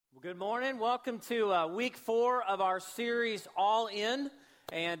Good morning. Welcome to week 4 of our series, All In.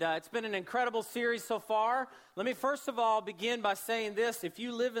 And it's been an incredible series so far. Let me first of all begin by saying this. If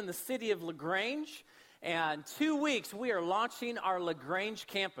you live in the city of LaGrange, in 2 weeks we are launching our LaGrange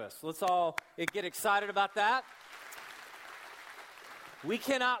campus. Let's all get excited about that. We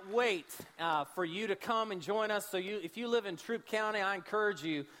cannot wait for you to come and join us. So if you live in Troup County, I encourage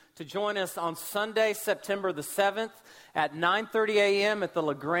you to join us on Sunday, September the 7th at 9:30 a.m. at the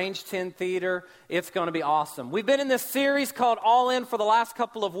LaGrange 10 Theater. It's going to be awesome. We've been in this series called All In for the last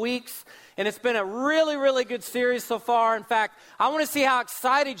couple of weeks, and it's been a really, really good series so far. In fact, I want to see how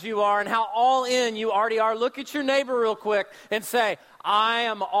excited you are and how all in you already are. Look at your neighbor real quick and say, I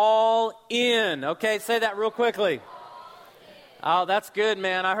am all in. Okay, say that real quickly. Oh, that's good,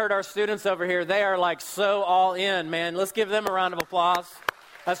 man. I heard our students over here. They are like so all in, man. Let's give them a round of applause.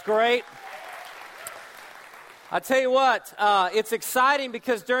 That's great. I tell you what, it's exciting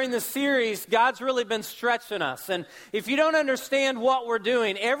because during this series, God's really been stretching us. And if you don't understand what we're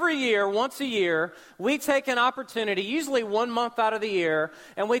doing, every year, once a year, we take an opportunity, usually 1 month out of the year,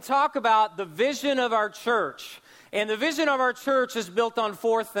 and we talk about the vision of our church. And the vision of our church is built on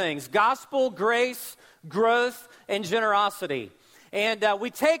 4 things: gospel, grace, growth, and generosity. And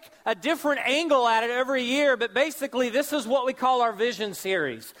we take a different angle at it every year, but basically this is what we call our vision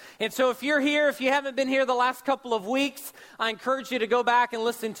series. And so if you're here, if you haven't been here the last couple of weeks, I encourage you to go back and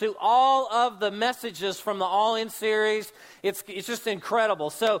listen to all of the messages from the All In series. It's just incredible.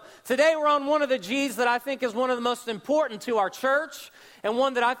 So today we're on one of the G's that I think is one of the most important to our church, and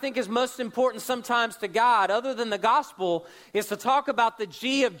one that I think is most important sometimes to God, other than the gospel, is to talk about the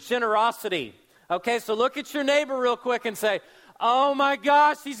G of generosity. Okay, so look at your neighbor real quick and say, oh my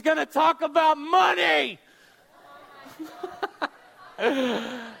gosh, he's going to talk about money.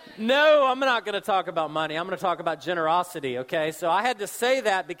 No, I'm not going to talk about money. I'm going to talk about generosity, okay? So I had to say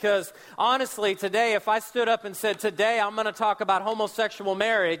that because, honestly, today, if I stood up and said, today I'm going to talk about homosexual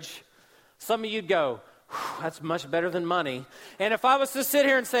marriage, some of you'd go, that's much better than money. And if I was to sit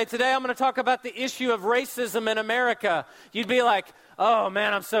here and say, today I'm going to talk about the issue of racism in America, you'd be like, oh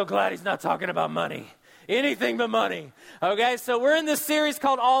man, I'm so glad he's not talking about money. Anything but money. Okay, so we're in this series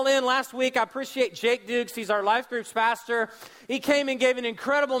called All In. Last week, I appreciate Jake Dukes. He's our Life Groups pastor. He came and gave an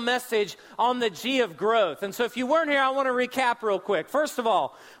incredible message on the G of growth. And so if you weren't here, I want to recap real quick. First of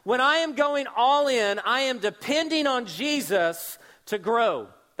all, when I am going all in, I am depending on Jesus to grow.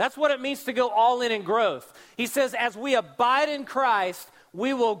 That's what it means to go all in growth. He says, as we abide in Christ,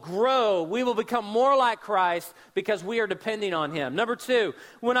 we will grow. We will become more like Christ because we are depending on Him. Number 2,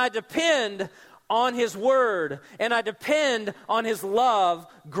 when I depend on His Word and I depend on His love,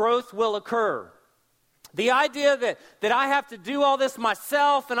 growth will occur. The idea that I have to do all this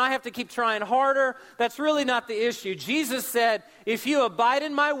myself and I have to keep trying harder, that's really not the issue. Jesus said, if you abide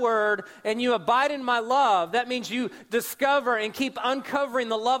in my word and you abide in my love, that means you discover and keep uncovering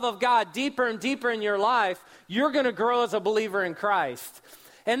the love of God deeper and deeper in your life, you're going to grow as a believer in Christ.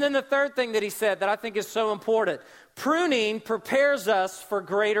 And then the third thing that he said that I think is so important, pruning prepares us for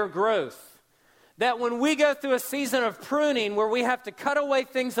greater growth. That when we go through a season of pruning where we have to cut away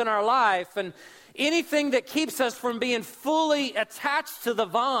things in our life and anything that keeps us from being fully attached to the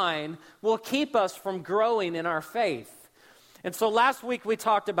vine will keep us from growing in our faith. And so last week we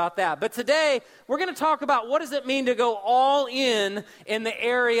talked about that. But today we're going to talk about what does it mean to go all in the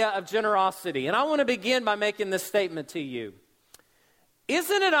area of generosity. And I want to begin by making this statement to you.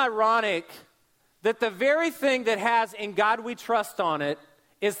 Isn't it ironic that the very thing that has "In God We Trust" on it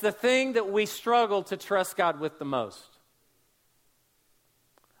is the thing that we struggle to trust God with the most?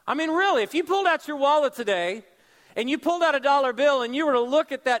 I mean, really, if you pulled out your wallet today and you pulled out a dollar bill and you were to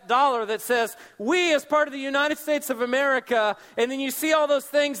look at that dollar that says, we as part of the United States of America, and then you see all those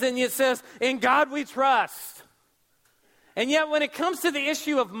things and it says, "In God We Trust." And yet when it comes to the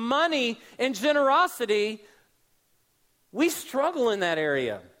issue of money and generosity, we struggle in that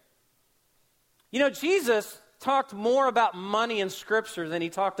area. You know, Jesus talked more about money in Scripture than he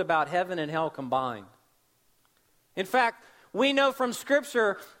talked about heaven and hell combined. In fact, we know from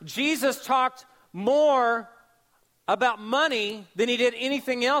Scripture, Jesus talked more about money than he did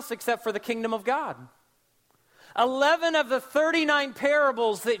anything else except for the kingdom of God. 11 of the 39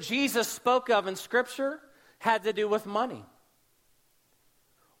 parables that Jesus spoke of in Scripture had to do with money.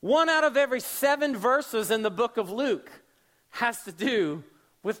 1 out of every 7 verses in the book of Luke has to do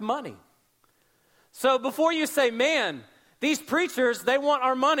with money. So before you say, man, these preachers, they want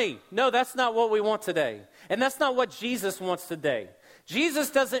our money. No, that's not what we want today. And that's not what Jesus wants today. Jesus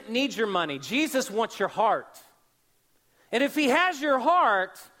doesn't need your money. Jesus wants your heart. And if he has your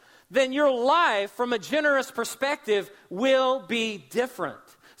heart, then your life from a generous perspective will be different.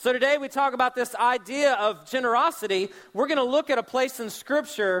 So today we talk about this idea of generosity. We're going to look at a place in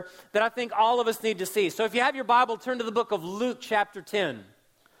Scripture that I think all of us need to see. So if you have your Bible, turn to the book of Luke chapter 10.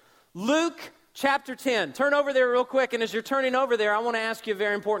 Luke chapter 10. Turn over there real quick, and as you're turning over there, I want to ask you a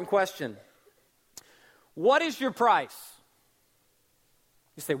very important question. What is your price?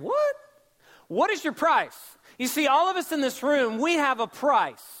 You say, what? What is your price? You see, all of us in this room, we have a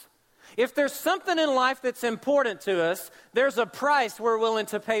price. If there's something in life that's important to us, there's a price we're willing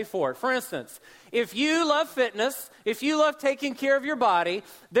to pay for it. For instance, if you love fitness, if you love taking care of your body,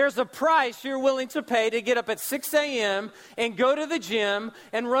 there's a price you're willing to pay to get up at 6 a.m. and go to the gym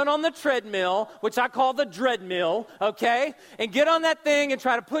and run on the treadmill, which I call the dreadmill, okay? And get on that thing and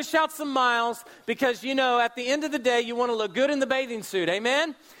try to push out some miles because, you know, at the end of the day, you want to look good in the bathing suit,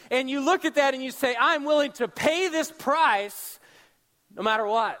 amen? And you look at that and you say, I'm willing to pay this price no matter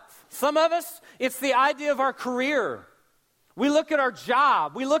what. Some of us, it's the idea of our career. We look at our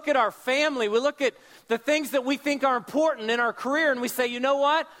job. We look at our family. We look at the things that we think are important in our career, and we say, you know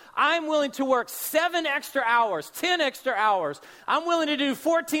what? I'm willing to work 7 extra hours, 10 extra hours. I'm willing to do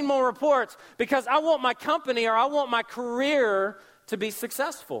 14 more reports because I want my company or I want my career to be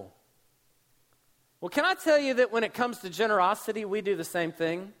successful. Well, can I tell you that when it comes to generosity, we do the same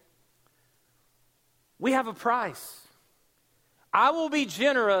thing? We have a price. I will be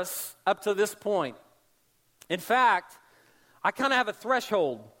generous up to this point. In fact, I kind of have a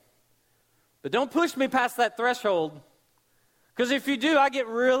threshold. But don't push me past that threshold, because if you do, I get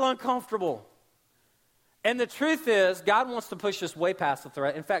real uncomfortable. And the truth is, God wants to push us way past the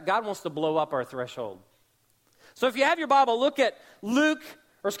threshold. In fact, God wants to blow up our threshold. So if you have your Bible, look at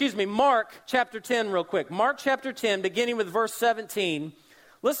Mark chapter 10 real quick. Mark chapter 10, beginning with verse 17.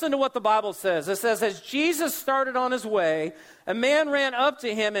 Listen to what the Bible says. It says, as Jesus started on his way, a man ran up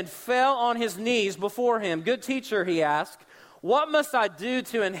to him and fell on his knees before him. Good teacher, he asked, what must I do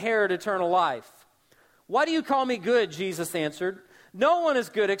to inherit eternal life? Why do you call me good? Jesus answered. No one is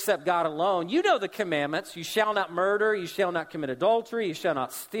good except God alone. You know the commandments. You shall not murder. You shall not commit adultery. You shall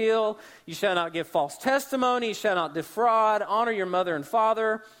not steal. You shall not give false testimony. You shall not defraud. Honor your mother and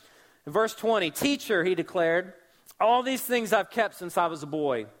father. In verse 20, teacher, he declared, all these things I've kept since I was a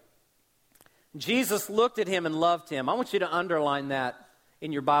boy. Jesus looked at him and loved him. I want you to underline that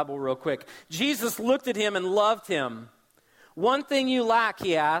in your Bible real quick. Jesus looked at him and loved him. One thing you lack,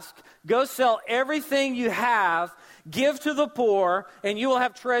 he asked. Go sell everything you have, give to the poor, and you will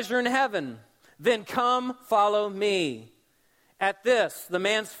have treasure in heaven. Then come, follow me. At this, the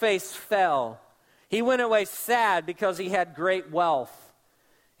man's face fell. He went away sad because he had great wealth.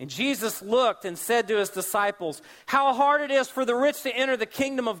 And Jesus looked and said to his disciples, how hard it is for the rich to enter the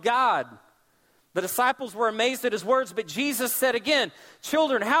kingdom of God. The disciples were amazed at his words, but Jesus said again,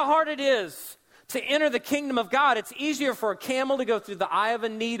 children, how hard it is to enter the kingdom of God. It's easier for a camel to go through the eye of a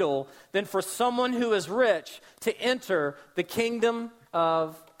needle than for someone who is rich to enter the kingdom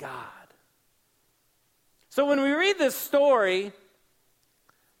of God. So when we read this story,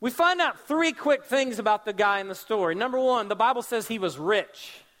 we find out 3 quick things about the guy in the story. Number 1, the Bible says he was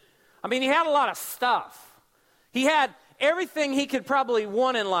rich. I mean, he had a lot of stuff. He had everything he could probably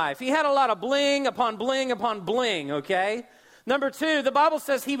want in life. He had a lot of bling upon bling upon bling, okay? Number 2, the Bible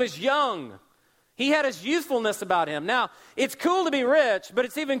says he was young. He had his youthfulness about him. Now, it's cool to be rich, but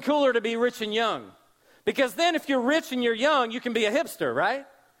it's even cooler to be rich and young. Because then if you're rich and you're young, you can be a hipster, right?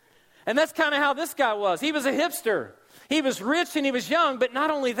 And that's kind of how this guy was. He was a hipster. He was rich and he was young, but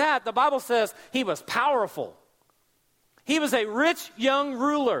not only that, the Bible says he was powerful. He was a rich young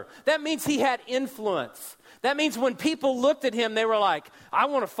ruler. That means he had influence. That means when people looked at him, they were like, I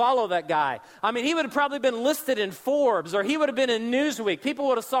want to follow that guy. I mean, he would have probably been listed in Forbes, or he would have been in Newsweek. People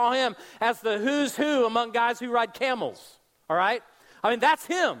would have saw him as the who's who among guys who ride camels, all right? I mean, that's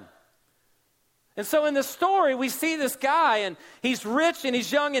him. And so in the story, we see this guy, and he's rich, and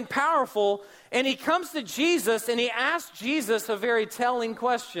he's young and powerful, and he comes to Jesus, and he asks Jesus a very telling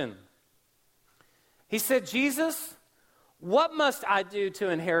question. He said, Jesus, what must I do to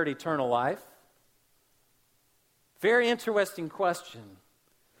inherit eternal life? Very interesting question.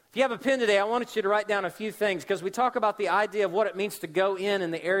 If you have a pen today, I wanted you to write down a few things, because we talk about the idea of what it means to go in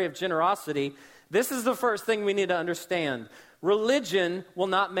the area of generosity. This is the first thing we need to understand. Religion will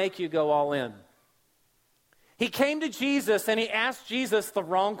not make you go all in. He came to Jesus and he asked Jesus the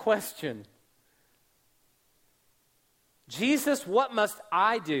wrong question. Jesus, what must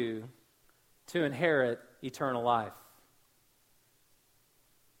I do to inherit eternal life?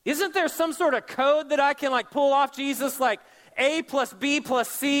 Isn't there some sort of code that I can pull off, Jesus, like A plus B plus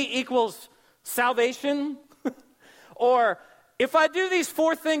C equals salvation? Or if I do these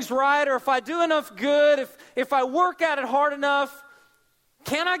 4 things right, or if I do enough good, if I work at it hard enough,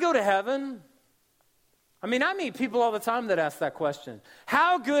 Can I go to heaven? I meet people all the time that ask that question.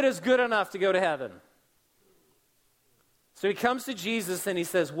 How good is good enough to go to heaven? So he comes to Jesus and he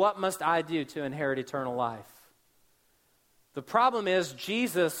says, what must I do to inherit eternal life? The problem is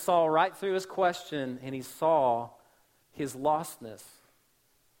Jesus saw right through his question and he saw his lostness.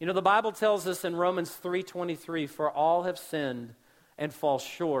 You know, the Bible tells us in Romans 3:23, for all have sinned and fall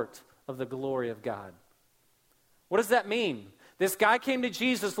short of the glory of God. What does that mean? This guy came to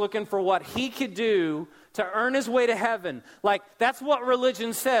Jesus looking for what he could do to earn his way to heaven. Like, that's what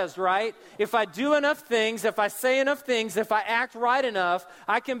religion says, right? If I do enough things, if I say enough things, if I act right enough,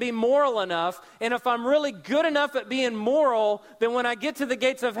 I can be moral enough. And if I'm really good enough at being moral, then when I get to the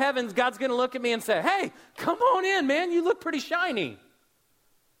gates of heaven, God's going to look at me and say, hey, come on in, man. You look pretty shiny.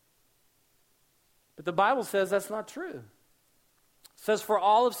 But the Bible says that's not true. It says, for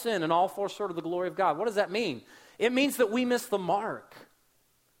all have sinned and all fall short of the glory of God. What does that mean? It means that we miss the mark.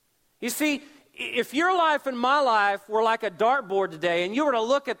 You see, if your life and my life were like a dartboard today, and you were to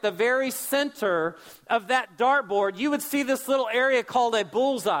look at the very center of that dartboard, you would see this little area called a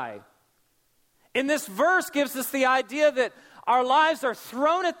bullseye. And this verse gives us the idea that our lives are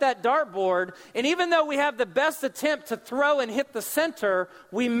thrown at that dartboard, and even though we have the best attempt to throw and hit the center,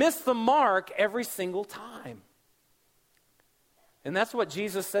 we miss the mark every single time. And that's what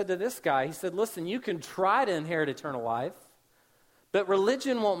Jesus said to this guy. He said, listen, you can try to inherit eternal life, but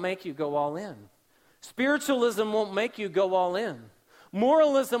religion won't make you go all in. Spiritualism won't make you go all in.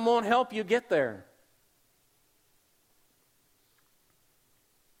 Moralism won't help you get there.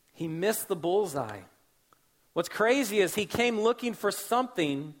 He missed the bullseye. What's crazy is he came looking for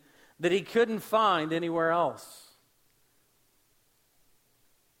something that he couldn't find anywhere else.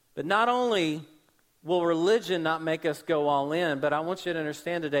 But not only will religion not make us go all in, but I want you to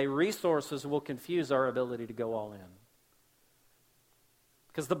understand today, resources will confuse our ability to go all in.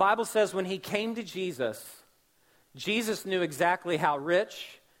 Because the Bible says when he came to Jesus, Jesus knew exactly how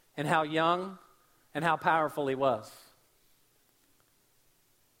rich and how young and how powerful he was.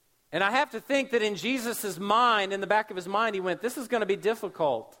 And I have to think that in Jesus' mind, in the back of his mind, he went, this is going to be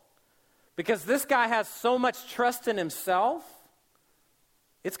difficult. Because this guy has so much trust in himself,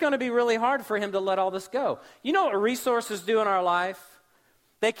 it's going to be really hard for him to let all this go. You know what resources do in our life?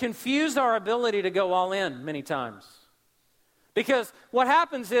 They confuse our ability to go all in many times. Because what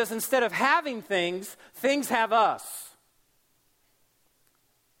happens is instead of having things, things have us.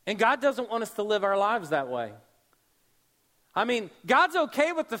 And God doesn't want us to live our lives that way. I mean, God's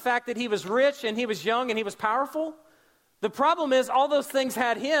okay with the fact that he was rich and he was young and he was powerful. The problem is all those things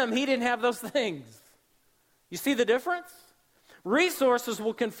had him. He didn't have those things. You see the difference? Resources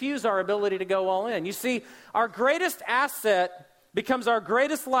will confuse our ability to go all in. You see, our greatest asset becomes our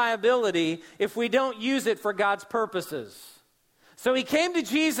greatest liability if we don't use it for God's purposes. So he came to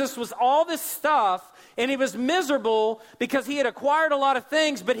Jesus with all this stuff, and he was miserable because he had acquired a lot of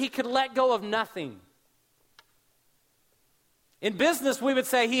things, but he could let go of nothing. In business, we would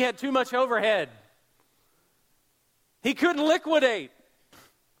say he had too much overhead. He couldn't liquidate.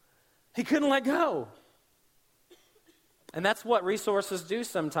 He couldn't let go. And that's what resources do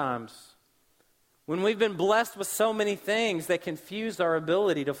sometimes. When we've been blessed with so many things, they confuse our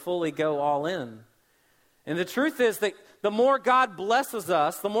ability to fully go all in. And the truth is that the more God blesses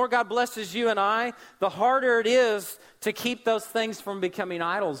us, the more God blesses you and I, the harder it is to keep those things from becoming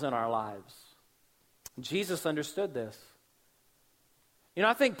idols in our lives. Jesus understood this. You know,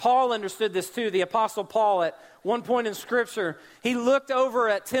 I think Paul understood this too. The Apostle Paul, at one point in Scripture, he looked over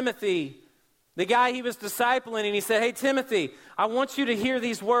at Timothy, the guy he was discipling, and he said, hey, Timothy, I want you to hear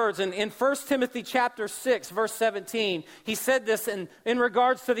these words. And in 1 Timothy chapter 6, verse 17, he said this in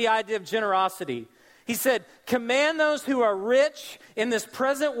regards to the idea of generosity. He said, command those who are rich in this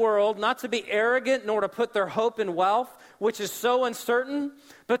present world not to be arrogant nor to put their hope in wealth, which is so uncertain,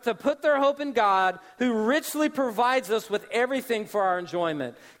 but to put their hope in God, who richly provides us with everything for our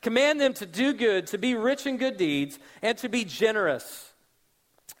enjoyment. Command them to do good, to be rich in good deeds, and to be generous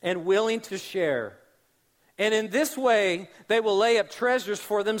and willing to share. And in this way, they will lay up treasures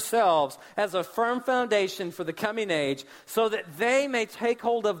for themselves as a firm foundation for the coming age, so that they may take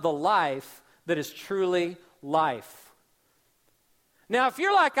hold of the life that is truly life. Now, if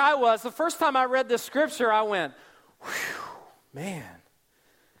you're like I was, the first time I read this scripture, I went, whew, man,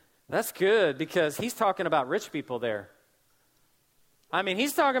 that's good, because he's talking about rich people there. I mean,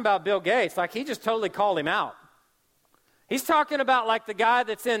 he's talking about Bill Gates, like he just totally called him out. He's talking about like the guy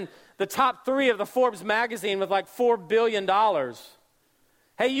that's in the top 3 of the Forbes magazine with like $4 billion.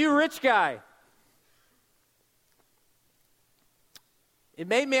 Hey, you rich guy. It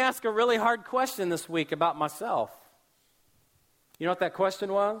made me ask a really hard question this week about myself. You know what that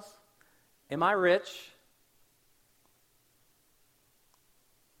question was? Am I rich?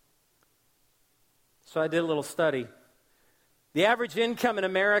 So I did a little study. The average income in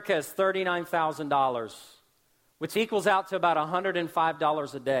America is $39,000, which equals out to about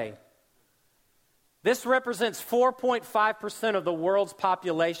 $105 a day. This represents 4.5% of the world's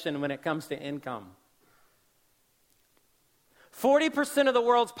population when it comes to income. 40% of the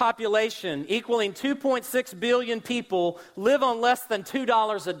world's population, equaling 2.6 billion people, live on less than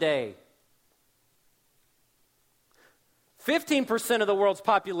 $2 a day. 15% of the world's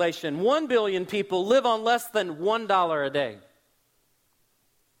population, 1 billion people, live on less than $1 a day.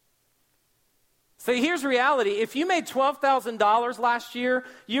 So here's reality. If you made $12,000 last year,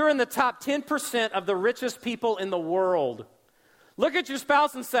 you're in the top 10% of the richest people in the world. Look at your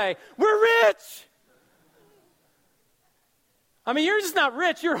spouse and say, we're rich. I mean, you're just not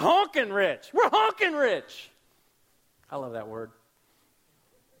rich. You're honking rich. We're honking rich. I love that word.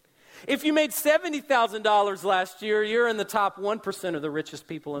 If you made $70,000 last year, you're in the top 1% of the richest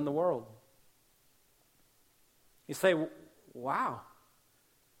people in the world. You say, wow.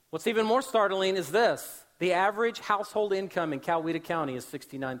 What's even more startling is this. The average household income in Coweta County is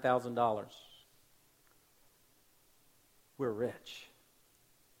 $69,000. We're rich.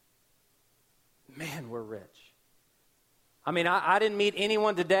 Man, we're rich. I mean, I didn't meet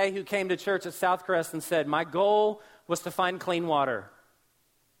anyone today who came to church at Southcrest and said, my goal was to find clean water.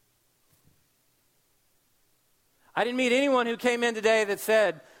 I didn't meet anyone who came in today that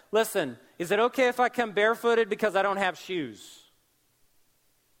said, listen, is it okay if I come barefooted because I don't have shoes?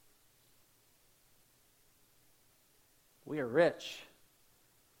 We are rich.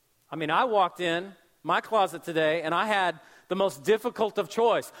 I mean, I walked in my closet today and I had the most difficult of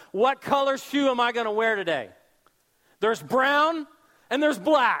choice. What color shoe am I going to wear today? There's brown and there's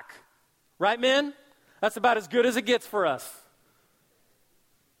black. Right, men? That's about as good as it gets for us.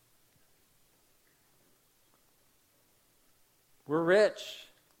 We're rich.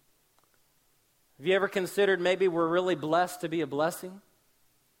 Have you ever considered maybe we're really blessed to be a blessing?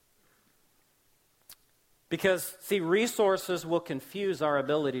 Because, see, resources will confuse our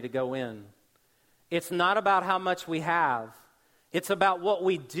ability to go in. It's not about how much we have. It's about what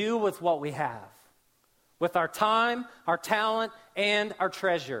we do with what we have. With our time, our talent, and our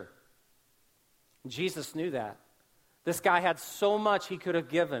treasure. Jesus knew that. This guy had so much he could have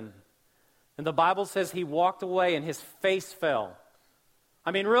given. And the Bible says he walked away and his face fell.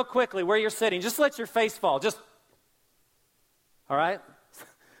 I mean, real quickly, where you're sitting, just let your face fall. All right?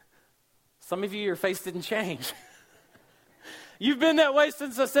 Some of you, your face didn't change. You've been that way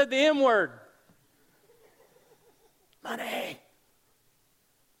since I said the M word. Money.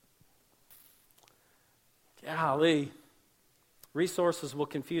 Golly. Resources will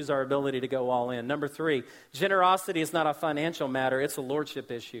confuse our ability to go all in. Number 3, generosity is not a financial matter, it's a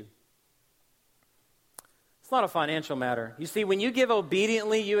lordship issue. It's not a financial matter. You see, when you give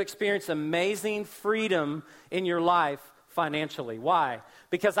obediently, you experience amazing freedom in your life financially. Why?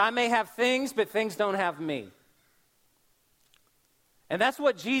 Because I may have things, but things don't have me. And that's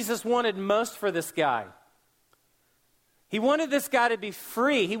what Jesus wanted most for this guy. He wanted this guy to be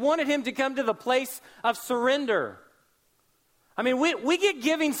free. He wanted him to come to the place of surrender. I mean, we get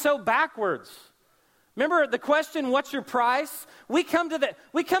giving so backwards. Remember the question, what's your price? We come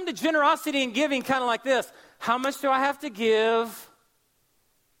to generosity and giving kind of like this. How much do I have to give?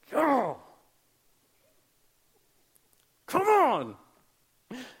 Oh, come on.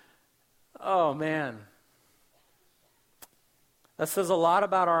 Oh, man. That says a lot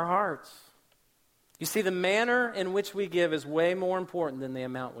about our hearts. You see, the manner in which we give is way more important than the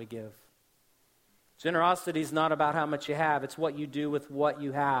amount we give. Generosity is not about how much you have. It's what you do with what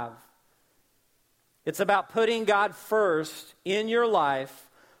you have. It's about putting God first in your life,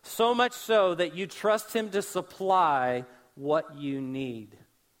 so much so that you trust Him to supply what you need.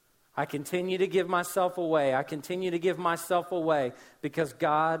 I continue to give myself away. I continue to give myself away because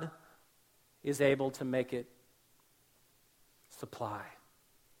God is able to make it supply.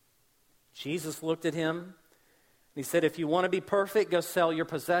 Jesus looked at him and he said, if you want to be perfect, go sell your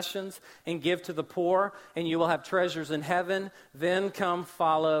possessions and give to the poor, and you will have treasures in heaven. Then come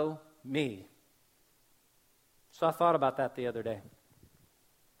follow me. So I thought about that the other day.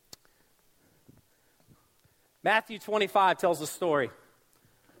 Matthew 25 tells a story.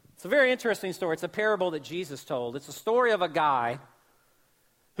 It's a very interesting story. It's a parable that Jesus told. It's a story of a guy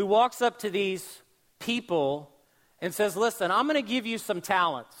who walks up to these people and says, listen, I'm going to give you some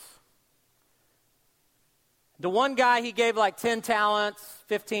talents. The one guy, he gave like 10 talents,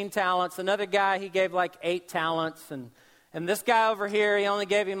 15 talents. Another guy, he gave like 8 talents. And this guy over here, he only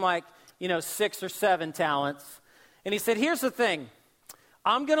gave him like, 6 or 7 talents. And he said, here's the thing.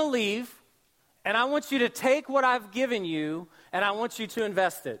 I'm going to leave, and I want you to take what I've given you, and I want you to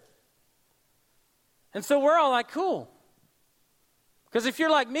invest it. And so we're all like, cool. Because if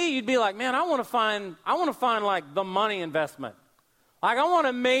you're like me, you'd be like, man, I want to find like the money investment. Like, I want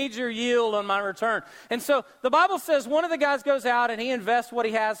a major yield on my return. And so the Bible says one of the guys goes out and he invests what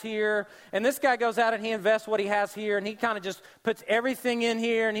he has here, and this guy goes out and he invests what he has here, and he kind of just puts everything in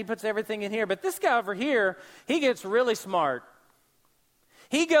here, and he puts everything in here. But this guy over here, he gets really smart.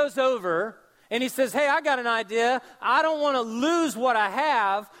 He goes over and he says, hey, I got an idea. I don't want to lose what I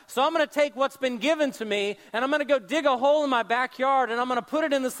have, so I'm going to take what's been given to me, and I'm going to go dig a hole in my backyard, and I'm going to put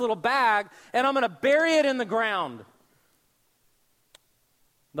it in this little bag, and I'm going to bury it in the ground.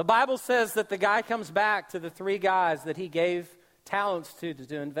 The Bible says that the guy comes back to the three guys that he gave talents to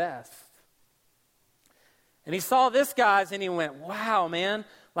invest. And he saw this guy's and he went, wow, man,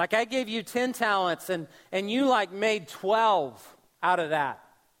 like I gave you 10 talents and you like made 12 out of that.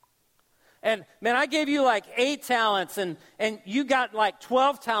 And man, I gave you like 8 talents and you got like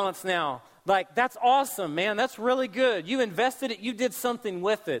 12 talents now. Like, that's awesome, man. That's really good. You invested it. You did something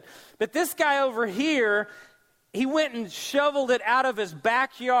with it. But this guy over here, he went and shoveled it out of his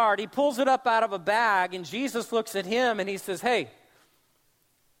backyard. He pulls it up out of a bag, and Jesus looks at him and he says, hey,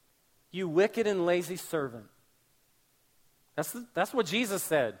 you wicked and lazy servant. That's what Jesus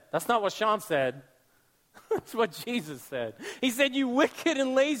said. That's not what Sean said. That's what Jesus said. He said, you wicked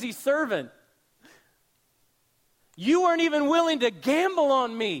and lazy servant. You weren't even willing to gamble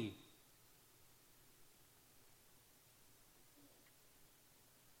on me.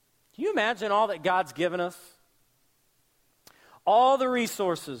 Can you imagine all that God's given us? All the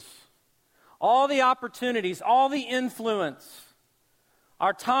resources, all the opportunities, all the influence,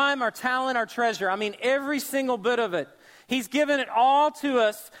 our time, our talent, our treasure. I mean, every single bit of it. He's given it all to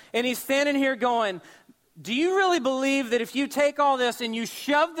us, and he's standing here going, do you really believe that if you take all this and you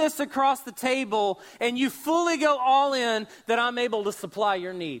shove this across the table and you fully go all in, that I'm able to supply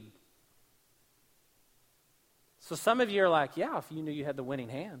your need? So some of you are like, yeah, if you knew you had the winning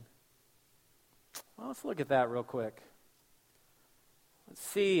hand. Well, let's look at that real quick. Let's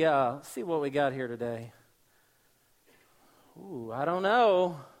see what we got here today. Ooh, I don't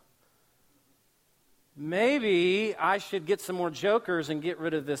know. Maybe I should get some more jokers and get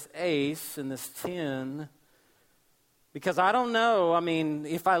rid of this ace and this 10. Because I don't know. I mean,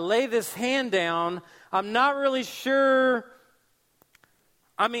 if I lay this hand down, I'm not really sure.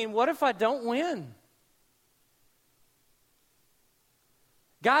 I mean, what if I don't win?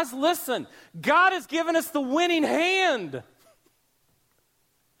 Guys, listen. God has given us the winning hand.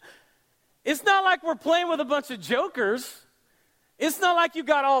 It's not like we're playing with a bunch of jokers. It's not like you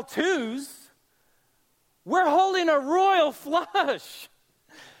got all 2s. We're holding a royal flush.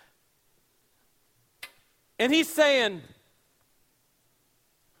 And he's saying,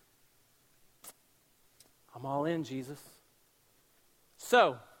 I'm all in, Jesus.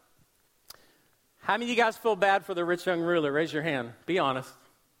 So, how many of you guys feel bad for the rich young ruler? Raise your hand. Be honest.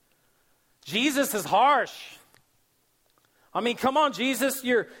 Jesus is harsh. I mean, come on, Jesus,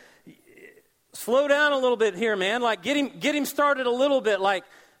 slow down a little bit here, man. Like, get him started a little bit. Like,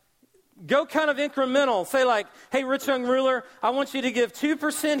 go kind of incremental. Say like, hey, rich young ruler, I want you to give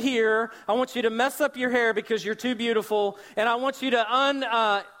 2% here. I want you to mess up your hair because you're too beautiful. And I want you to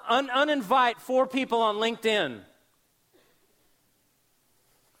uninvite 4 people on LinkedIn.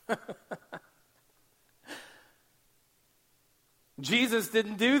 Jesus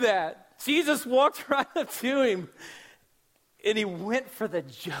didn't do that. Jesus walked right up to him and he went for the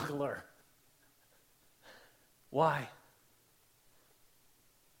jugular. Why?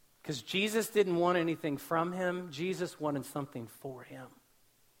 Because Jesus didn't want anything from him. Jesus wanted something for him.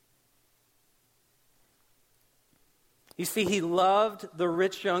 You see, he loved the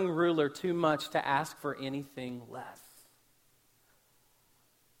rich young ruler too much to ask for anything less.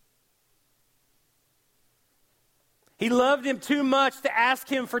 He loved him too much to ask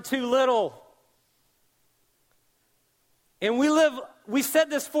him for too little. And we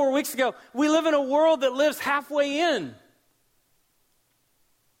said this 4 weeks ago, we live in a world that lives halfway in.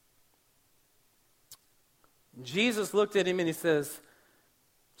 Jesus looked at him and he says,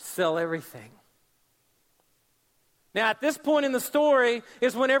 sell everything. Now, at this point in the story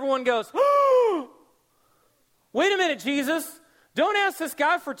is when everyone goes, oh, wait a minute, Jesus. Don't ask this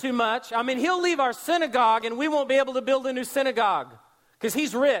guy for too much. I mean, he'll leave our synagogue and we won't be able to build a new synagogue because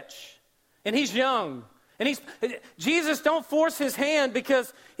he's rich and he's young. And Jesus, don't force his hand,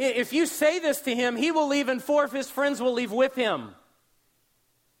 because if you say this to him, he will leave and 4 of his friends will leave with him.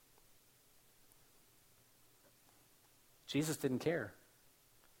 Jesus didn't care.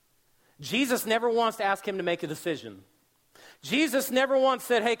 Jesus never once asked him to make a decision. Jesus never once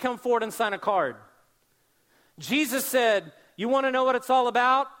said, hey, come forward and sign a card. Jesus said, you want to know what it's all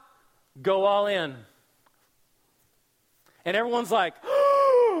about? Go all in. And everyone's like,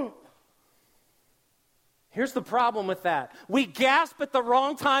 oh! Here's the problem with that. We gasp at the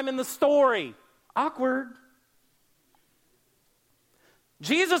wrong time in the story. Awkward.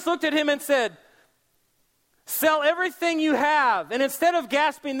 Jesus looked at him and said, sell everything you have. And instead of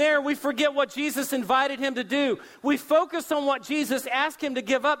gasping there, we forget what Jesus invited him to do. We focus on what Jesus asked him to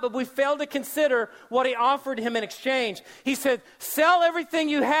give up, but we fail to consider what he offered him in exchange. He said, sell everything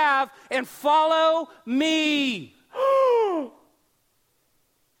you have and follow me.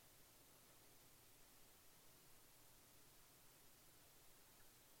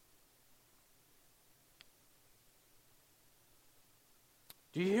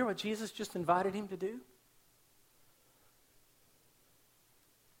 Do you hear what Jesus just invited him to do?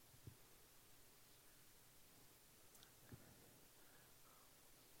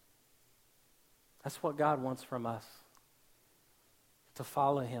 That's what God wants from us, to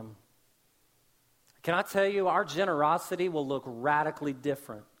follow him. Can I tell you, our generosity will look radically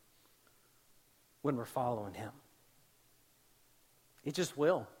different when we're following him. It just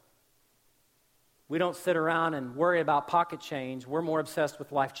will. We don't sit around and worry about pocket change. We're more obsessed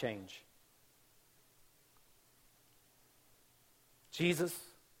with life change. Jesus,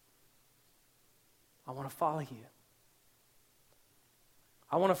 I want to follow you.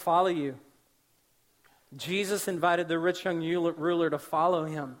 I want to follow you. Jesus invited the rich young ruler to follow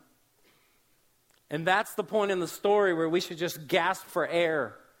him. And that's the point in the story where we should just gasp for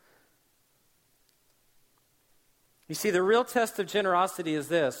air. You see, the real test of generosity is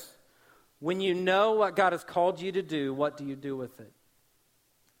this. When you know what God has called you to do, what do you do with it?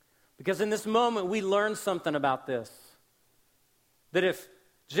 Because in this moment, we learn something about this. That if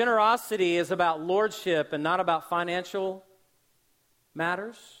generosity is about lordship and not about financial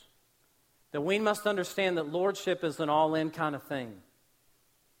matters, that we must understand that lordship is an all-in kind of thing.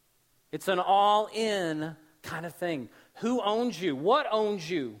 It's an all-in kind of thing. Who owns you? What owns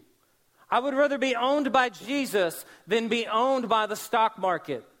you? I would rather be owned by Jesus than be owned by the stock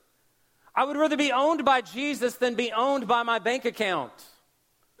market. I would rather be owned by Jesus than be owned by my bank account.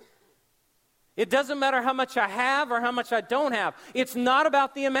 It doesn't matter how much I have or how much I don't have. It's not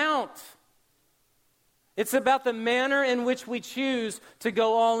about the amount. It's about the manner in which we choose to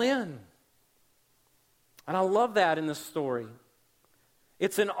go all in. And I love that in this story.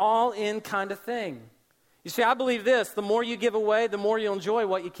 It's an all-in kind of thing. You see, I believe this. The more you give away, the more you'll enjoy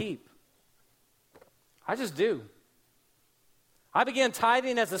what you keep. I just do. I began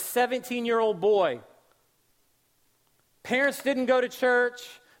tithing as a 17-year-old boy. Parents didn't go to church,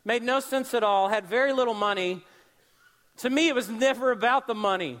 made no sense at all, had very little money. To me, it was never about the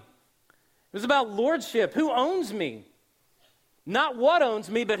money. It was about lordship. Who owns me? Not what owns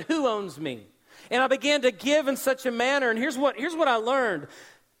me, but who owns me. And I began to give in such a manner, and here's what I learned.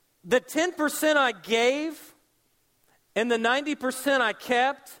 The 10% I gave and the 90% I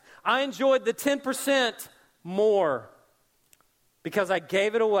kept, I enjoyed the 10% more. Because I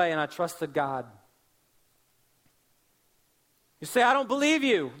gave it away and I trusted God. You say, I don't believe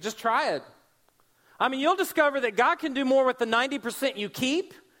you. Just try it. I mean, you'll discover that God can do more with the 90% you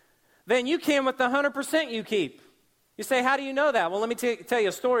keep than you can with the 100% you keep. You say, how do you know that? Well, let me tell you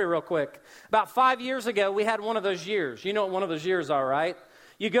a story real quick. About 5 years ago, we had one of those years. You know what one of those years are, right?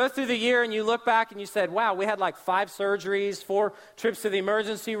 You go through the year and you look back and you said, wow, we had like 5 surgeries, 4 trips to the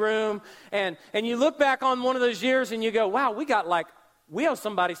emergency room. And you look back on one of those years and you go, wow, we owe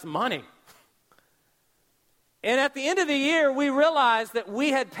somebody some money. And at the end of the year, we realized that we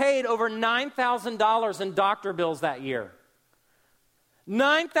had paid over $9,000 in doctor bills that year.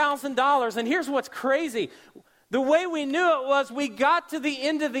 $9,000. And here's what's crazy. The way we knew it was we got to the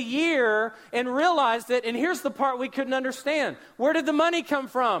end of the year and realized it, and here's the part we couldn't understand. Where did the money come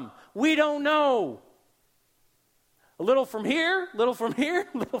from? We don't know. A little from here, little from here,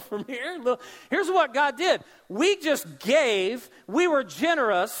 little from here. Here's what God did. We just gave. We were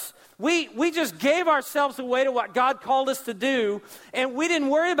generous. We just gave ourselves away to what God called us to do, and we didn't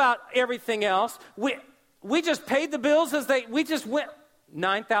worry about everything else. We just paid the bills we just went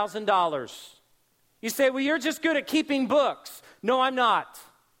 $9,000. You say, well, you're just good at keeping books. No, I'm not.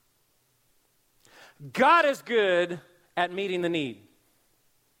 God is good at meeting the need.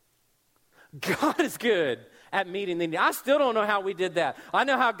 God is good at meeting the need. I still don't know how we did that. I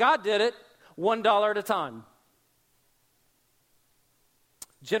know how God did it, $1 at a time.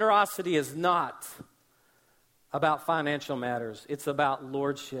 Generosity is not about financial matters. It's about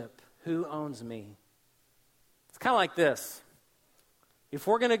lordship. Who owns me? It's kind of like this. if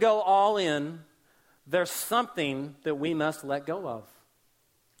we're going to go all in, there's something that we must let go of.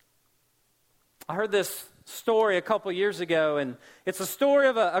 I heard this story a couple years ago, and it's a story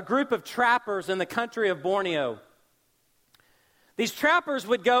of a group of trappers in the country of Borneo. These trappers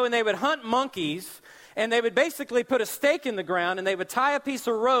would go and they would hunt monkeys, and they would basically put a stake in the ground, and they would tie a piece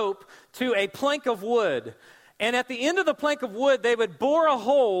of rope to a plank of wood. And at the end of the plank of wood, they would bore a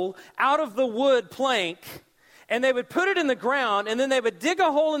hole out of the wood plank, and they would put it in the ground, and then they would dig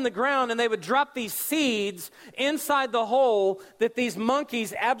a hole in the ground, and they would drop these seeds inside the hole that these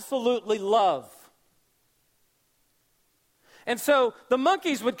monkeys absolutely love. And so the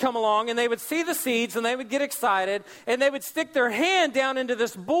monkeys would come along, and they would see the seeds, and they would get excited, and they would stick their hand down into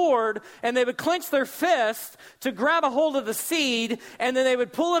this board, and they would clench their fist to grab a hold of the seed, and then they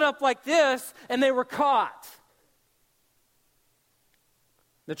would pull it up like this, and they were caught.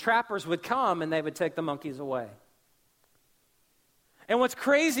 The trappers would come, and they would take the monkeys away. And what's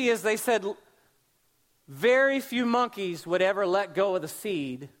crazy is they said very few monkeys would ever let go of the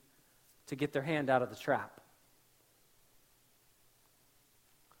seed to get their hand out of the trap.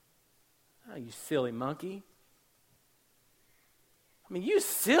 Oh, you silly monkey. I mean, you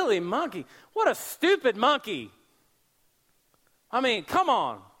silly monkey. What a stupid monkey. I mean, come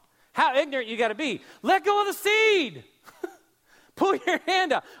on. How ignorant you got to be. Let go of the seed. Pull your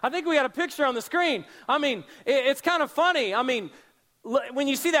hand out. I think we got a picture on the screen. I mean, it's kind of funny. I mean, when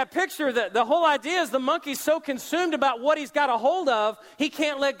you see that picture, the whole idea is the monkey's so consumed about what he's got a hold of, he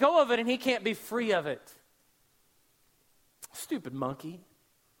can't let go of it and he can't be free of it. Stupid monkey.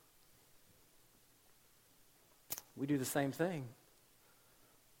 We do the same thing.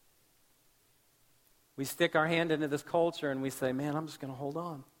 We stick our hand into this culture and we say, man, I'm just going to hold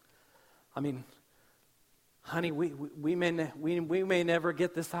on. I mean, honey, we may never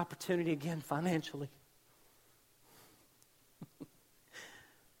get this opportunity again financially.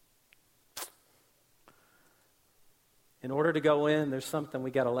 In order to go in, there's something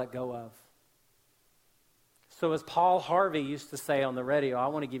we got to let go of. So as Paul Harvey used to say on the radio, I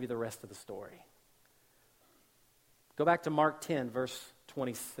want to give you the rest of the story. Go back to Mark 10, verse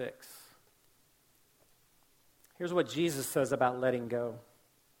 26. Here's what Jesus says about letting go.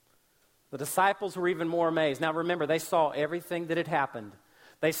 The disciples were even more amazed. Now remember, they saw everything that had happened.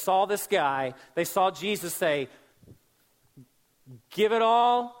 They saw this guy. They saw Jesus say, give it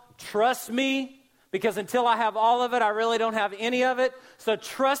all, trust me, because until I have all of it, I really don't have any of it. So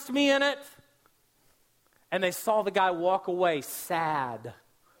trust me in it. And they saw the guy walk away sad.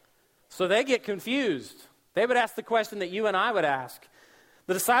 So they get confused. They would ask the question that you and I would ask.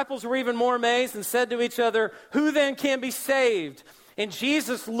 The disciples were even more amazed and said to each other, who then can be saved? And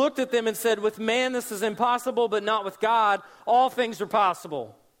Jesus looked at them and said, with man this is impossible, but not with God. All things are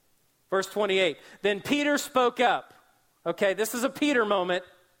possible. Verse 28, then Peter spoke up. Okay, this is a Peter moment.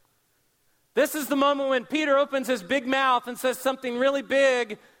 This is the moment when Peter opens his big mouth and says something really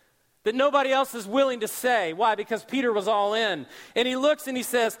big that nobody else is willing to say. Why? Because Peter was all in. And he looks and he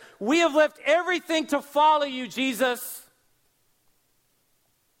says, we have left everything to follow you, Jesus.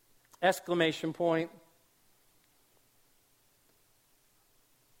 Exclamation point.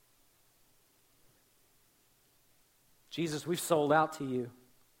 Jesus, we've sold out to you.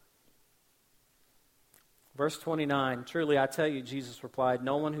 Verse 29, truly I tell you, Jesus replied,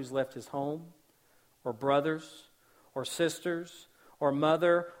 no one who's left his home or brothers or sisters or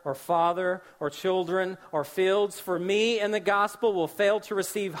mother or father or children or fields for me and the gospel will fail to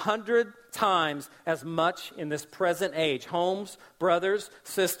receive 100 times as much in this present age. Homes, brothers,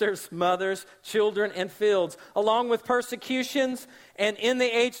 sisters, mothers, children, and fields, along with persecutions, and in the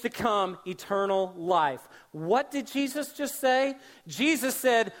age to come, eternal life. What did Jesus just say? Jesus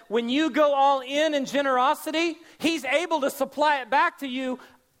said, when you go all in generosity, he's able to supply it back to you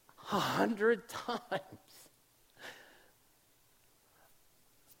 100 times.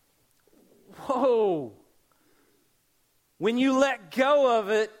 Whoa. When you let go of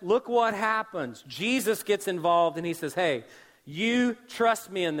it, look what happens. Jesus gets involved and he says, hey, you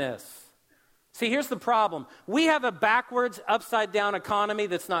trust me in this. See, here's the problem. We have a backwards, upside down economy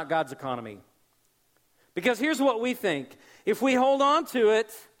that's not God's economy. Because here's what we think. If we hold on to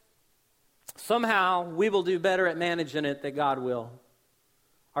it, somehow we will do better at managing it than God will.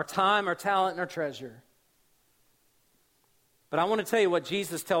 Our time, our talent, and our treasure. But I want to tell you what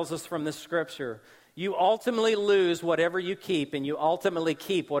Jesus tells us from this scripture. You ultimately lose whatever you keep, and you ultimately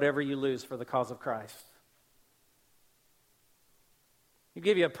keep whatever you lose for the cause of Christ. I'll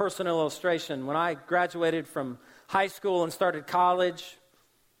give you a personal illustration. When I graduated from high school and started college,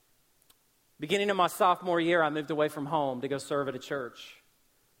 beginning of my sophomore year, I moved away from home to go serve at a church.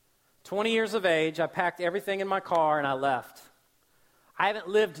 20 years of age, I packed everything in my car and I left. I haven't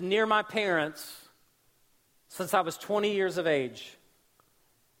lived near my parents since I was 20 years of age.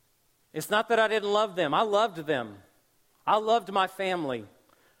 It's not that I didn't love them. I loved them. I loved my family.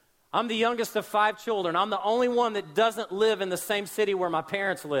 I'm the youngest of 5 children. I'm the only one that doesn't live in the same city where my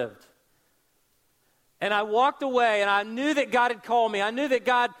parents lived. And I walked away, and I knew that God had called me. I knew that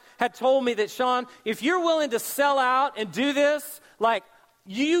God had told me that, Sean, if you're willing to sell out and do this, like,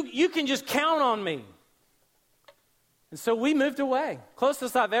 you can just count on me. And so we moved away.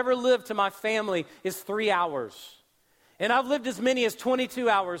 Closest I've ever lived to my family is 3 hours. And I've lived as many as 22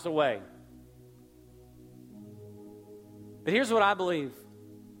 hours away. But here's what I believe.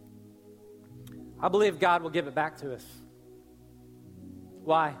 I believe God will give it back to us.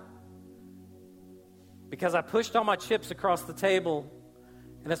 Why? Because I pushed all my chips across the table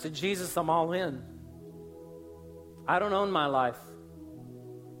and I said, Jesus, I'm all in. I don't own my life.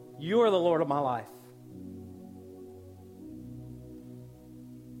 You are the Lord of my life.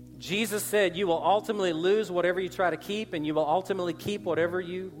 Jesus said, you will ultimately lose whatever you try to keep, and you will ultimately keep whatever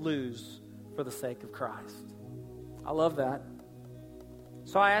you lose for the sake of Christ. I love that.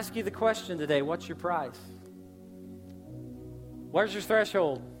 So I ask you the question today, what's your price? Where's your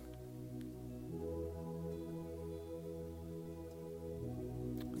threshold?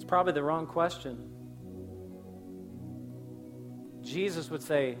 It's probably the wrong question. Jesus would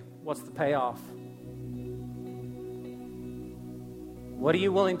say, what's the payoff? What are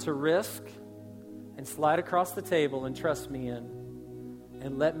you willing to risk and slide across the table and trust me in?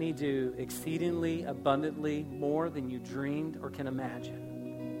 And let me do exceedingly abundantly more than you dreamed or can imagine.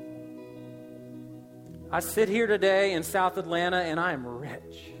 I sit here today in South Atlanta and I am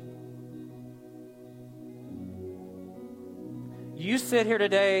rich. You sit here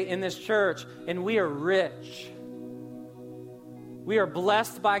today in this church and we are rich. We are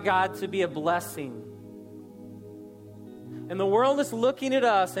blessed by God to be a blessing. And the world is looking at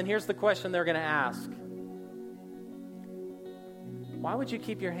us, and here's the question they're going to ask. Why would you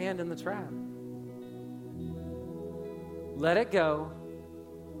keep your hand in the trap? Let it go.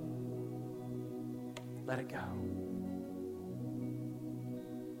 Let it go.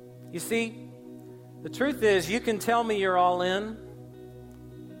 You see, the truth is, you can tell me you're all in,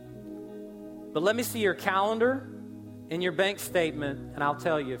 but let me see your calendar and your bank statement, and I'll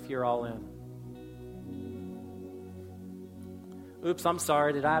tell you if you're all in. Oops, I'm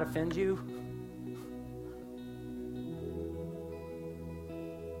sorry. Did I offend you?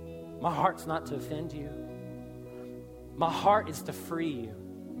 My heart's not to offend you. My heart is to free you.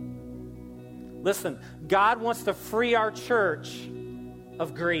 Listen, God wants to free our church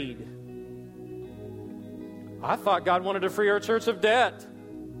of greed. I thought God wanted to free our church of debt.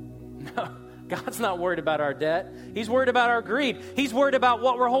 No, God's not worried about our debt. He's worried about our greed. He's worried about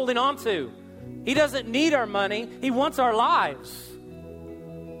what we're holding on to. He doesn't need our money. He wants our lives.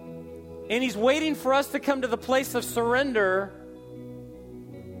 And he's waiting for us to come to the place of surrender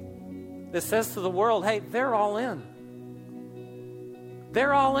that says to the world, hey, they're all in.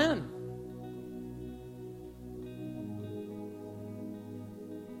 They're all in.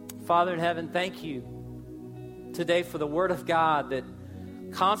 Father in heaven, thank you today for the word of God that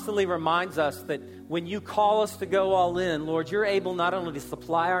constantly reminds us that when you call us to go all in, Lord, you're able not only to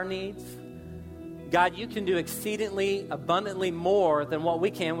supply our needs, God, you can do exceedingly abundantly more than what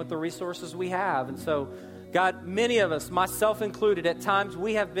we can with the resources we have. And so, God, many of us, myself included, at times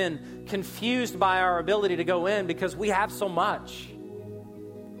we have been confused by our ability to go in because we have so much.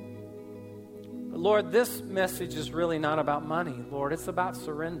 But Lord, this message is really not about money, Lord. It's about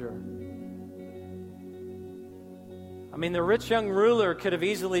surrender. I mean, the rich young ruler could have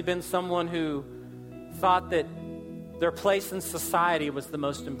easily been someone who thought that their place in society was the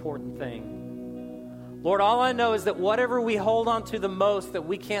most important thing. Lord, all I know is that whatever we hold on to the most that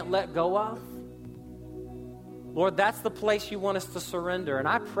we can't let go of, Lord, that's the place you want us to surrender. And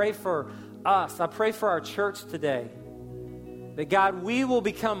I pray for us, I pray for our church today, that God, we will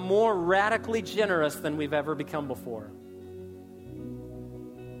become more radically generous than we've ever become before.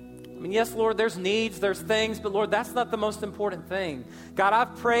 I mean, yes, Lord, there's needs, there's things, but Lord, that's not the most important thing. God,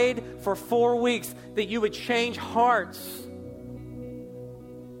 I've prayed for 4 weeks that you would change hearts,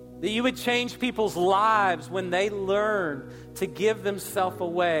 that you would change people's lives when they learn to give themselves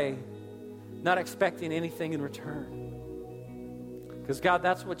away, not expecting anything in return. Because, God,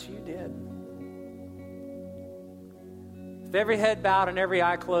 that's what you did. With every head bowed and every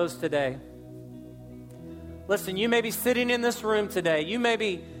eye closed today, listen, you may be sitting in this room today. You may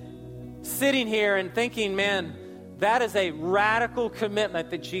be sitting here and thinking, man, that is a radical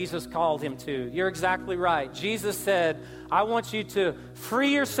commitment that Jesus called him to. You're exactly right. Jesus said, I want you to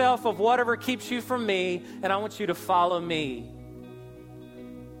free yourself of whatever keeps you from me, and I want you to follow me.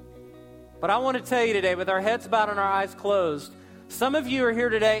 But I want to tell you today, with our heads bowed and our eyes closed, some of you are here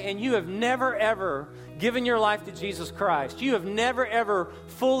today and you have never, ever given your life to Jesus Christ. You have never, ever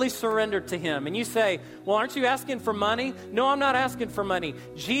fully surrendered to Him. And you say, well, aren't you asking for money? No, I'm not asking for money.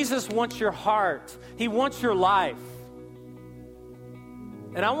 Jesus wants your heart. He wants your life.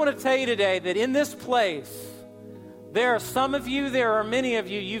 And I want to tell you today that in this place, there are some of you, there are many of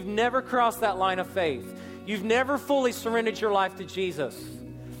you, you've never crossed that line of faith. You've never fully surrendered your life to Jesus.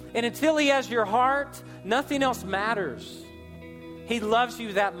 And until He has your heart, nothing else matters. He loves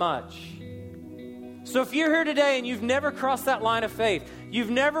you that much. So if you're here today and you've never crossed that line of faith, you've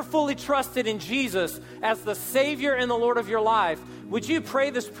never fully trusted in Jesus as the Savior and the Lord of your life, would you pray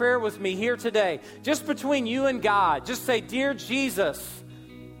this prayer with me here today? Just between you and God. Just say, Dear Jesus,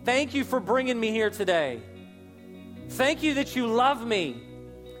 thank you for bringing me here today. Thank you that you love me,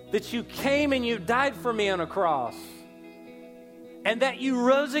 that you came and you died for me on a cross, and that you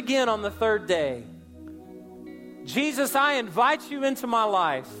rose again on the third day. Jesus, I invite you into my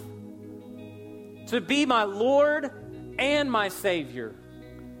life to be my Lord and my Savior.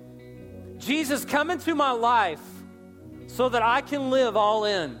 Jesus, come into my life so that I can live all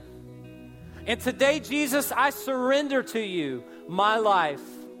in. And today, Jesus, I surrender to you my life.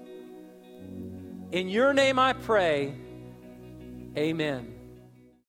 In your name I pray, amen.